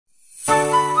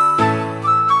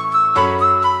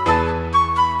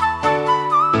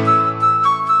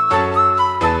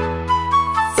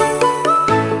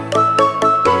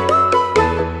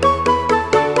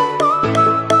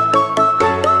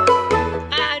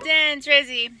friends, REZ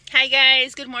ZEE. Hi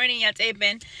guys, good morning. It's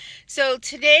Aben. So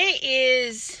today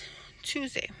is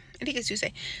Tuesday. I think it's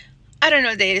Tuesday. I don't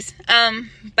know what day it is.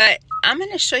 But I'm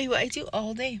gonna show you what I do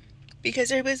all day. Because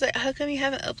everybody's like, how come you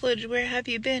haven't uploaded? Where have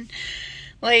you been?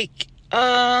 Like,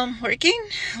 working,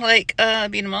 like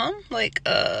being a mom, like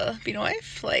being a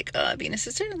wife, like being a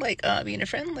sister, like being a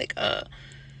friend, like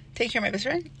taking care of my best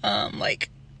friend,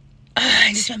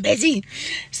 I just been busy.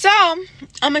 So I'm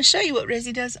gonna show you what REZ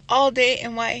ZEE does all day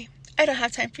and why I don't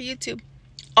have time for YouTube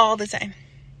all the time.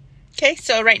 Okay,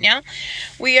 so right now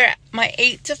we are at my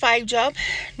 8 to 5 job,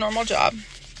 normal job.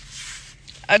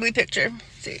 Ugly picture,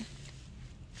 see.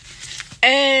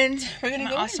 And we're gonna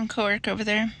go. Awesome coworker over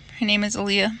there. Her name is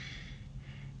Aaliyah.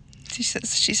 She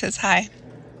says hi.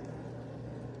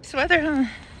 This weather, huh?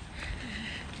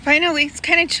 Finally, it's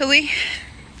kind of chilly.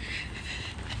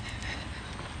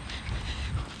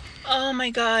 Oh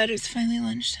my god, it's finally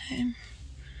lunchtime.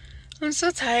 I'm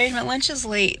so tired. My lunch is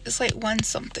late. It's like 1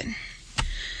 something.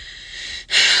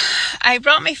 I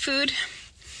brought my food.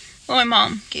 Well, my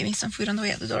mom gave me some food on the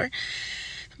way out the door.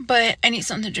 But I need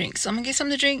something to drink. So I'm going to get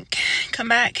something to drink. Come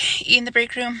back. Eat in the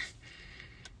break room.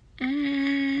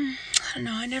 I don't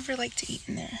know. I never like to eat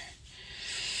in there.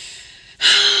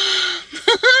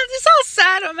 It's all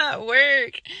sad. I'm at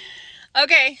work.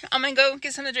 Okay, I'm gonna go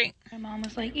get something to drink. My mom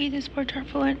was like, eat this pork tart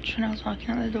for lunch when I was walking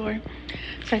out the door.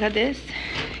 So I got this,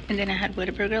 and then I had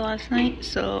Whataburger last night,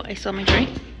 so I saw my drink.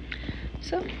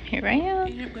 So here I am. I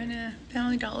ended up going to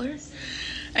Family Dollar.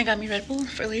 I got me Red Bull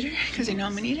for later, because I know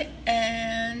I'm gonna need it,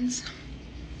 and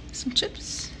some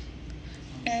chips,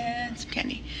 and some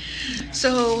candy.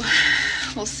 So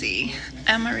we'll see.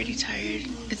 I'm already tired.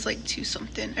 It's like 2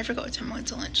 something. I forgot what time I went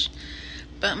to lunch.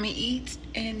 But I'm gonna eat,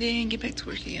 and then get back to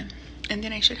work again. And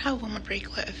then I should have 1 more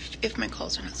break left if my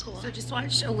calls are not so long. So just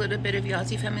watched a little bit of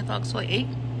Yazzie family vlogs while I ate.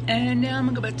 And now I'm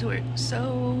gonna go back to work.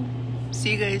 So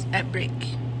see you guys at break.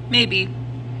 Maybe.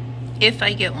 If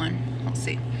I get one. We'll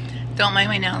see. Don't mind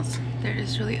my nails. They're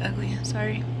just really ugly. I'm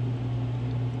sorry.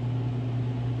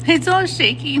 It's all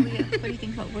shaky. What do you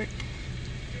think about work?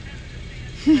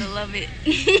 I love it.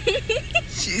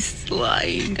 She's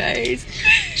lying, guys.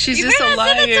 She's just a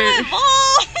liar.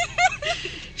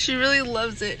 She really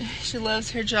loves it. She loves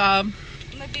her job.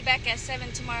 I'm gonna be back at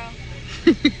 7 tomorrow.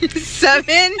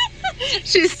 7?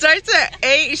 She starts at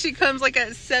 8. She comes like at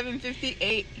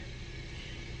 7:58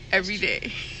 every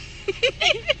day.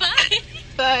 Bye.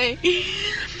 Bye.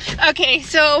 Okay,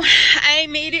 so I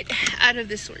made it out of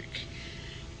this work.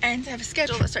 And I have a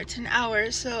schedule that starts in an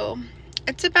hour. So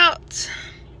it's about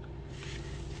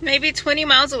maybe 20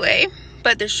 miles away.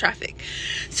 But there's traffic.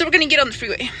 So we're going to get on the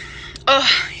freeway. Oh,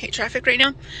 I hate traffic right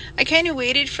now. I kind of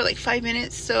waited for like 5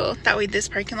 minutes so that way this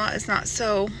parking lot is not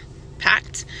so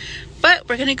packed. But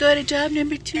we're gonna go to job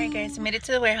number 2. Alright guys, I made it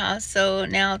to the warehouse, so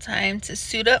now time to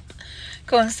suit up,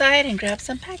 go inside and grab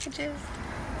some packages.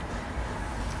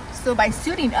 So by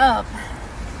suiting up,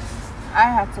 I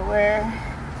have to wear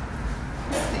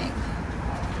this thing.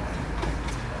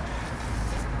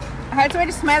 I had to wear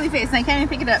the smiley face and I can't even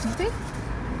pick it up. See?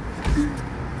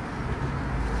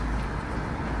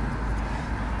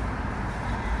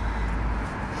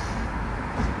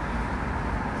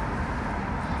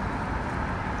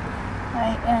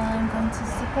 I am going to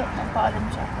zip up my bottom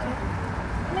jacket.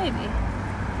 Maybe.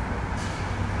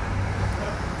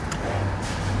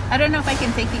 I don't know if I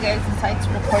can take you guys inside to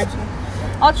record you.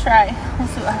 I'll try. We'll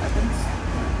see what happens.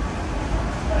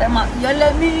 Come on, yell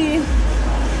at me.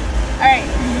 Alright.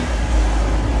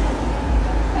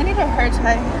 I need a hair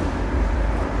tie.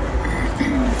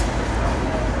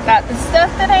 Got the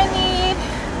stuff that I need.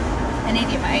 I need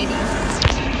to get my ID.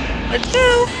 Let's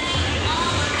go.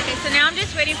 So now I'm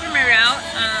just waiting for my route.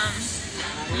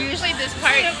 Usually this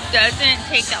part doesn't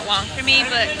take that long for me,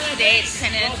 but today it's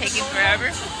kind of taking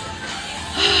forever.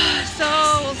 So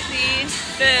we'll see.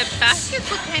 The baskets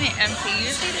look kind of empty.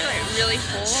 Usually they're like really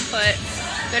full, but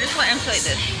they're just like empty like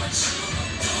this,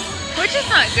 which is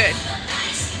not good.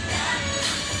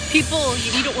 People, you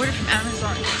need to order from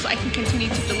Amazon so I can continue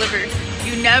to deliver.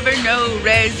 You never know,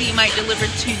 REZ ZEE might deliver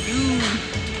to you.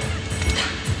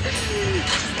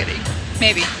 Just kidding.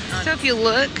 Maybe. So if you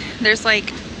look, there's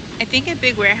like, I think a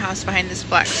big warehouse behind this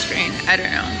black screen. I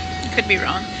don't know. Could be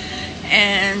wrong.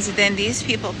 And then these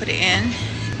people put it in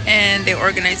and they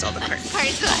organize all the carts. This cart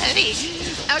is so heavy.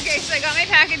 Okay, so I got my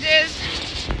packages.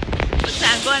 Looks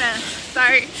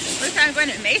like I'm going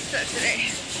to Mesa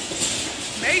today.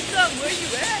 Mesa, where you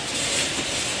at?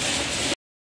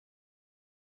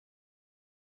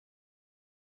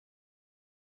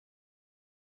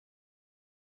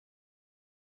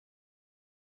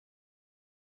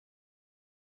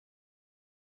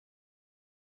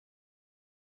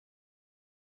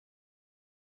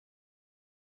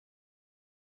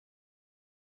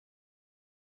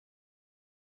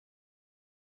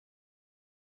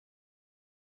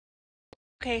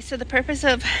 Okay, so the purpose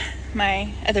of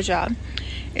my other job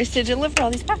is to deliver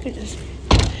all these packages.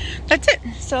 That's it.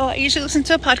 So I usually listen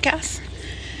to a podcast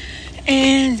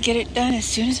and get it done as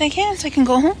soon as I can so I can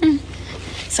go home.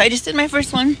 So I just did my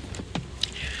first one.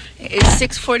 It's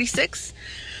 6:46.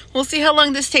 We'll see how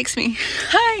long this takes me.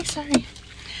 Hi, sorry.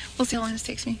 We'll see how long this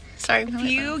takes me. Sorry. If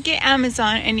you get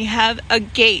Amazon and you have a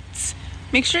Gates,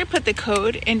 make sure you put the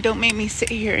code and don't make me sit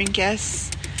here and guess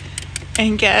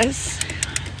and guess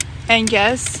and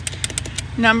guess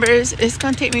numbers. It's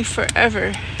gonna take me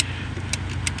forever.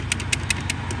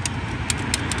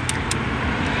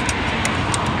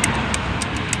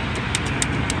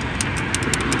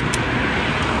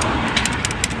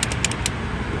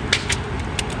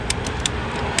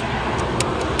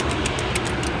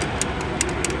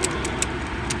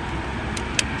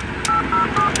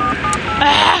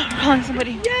 Calling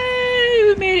somebody. Yay!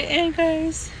 We made it in,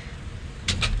 guys.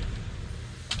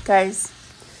 Guys,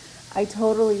 I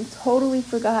totally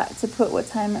forgot to put what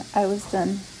time I was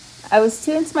done. I was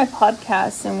too into my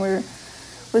podcast and we're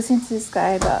listening to this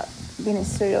guy about being a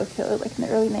serial killer like in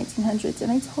the early 1900s,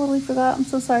 and I totally forgot. I'm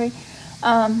so sorry.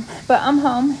 But I'm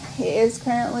home. It is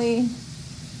currently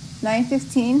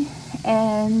 9:15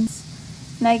 and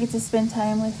now I get to spend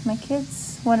time with my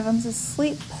kids. One of them's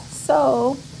asleep,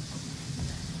 so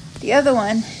the other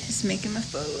one is making my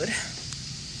food.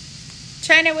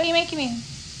 China, what are you making me?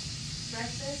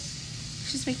 Breakfast.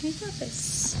 She's making me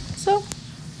breakfast. So,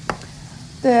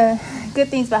 the good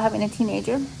things about having a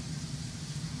teenager.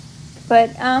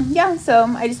 But, yeah, so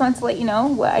I just wanted to let you know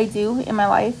what I do in my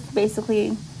life.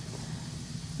 Basically,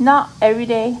 not every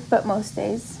day, but most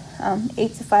days.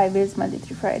 8 to 5 is Monday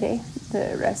through Friday.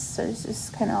 The rest are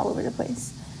just kind of all over the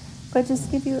place. But just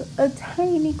to give you a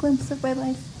tiny glimpse of my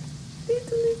life.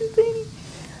 Tiny.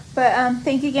 But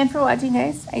thank you again for watching,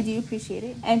 guys. I do appreciate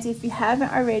it. And if you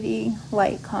haven't already,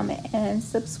 like, comment, and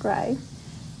subscribe.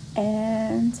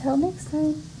 And until next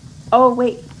time. Oh,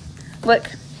 wait. Look.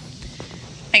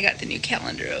 I got the new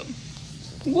calendar up.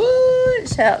 What?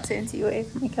 Shout out to NTUA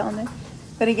for my calendar.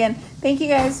 But again, thank you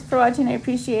guys for watching. I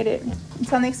appreciate it.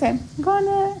 Until next time. Go on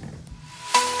that.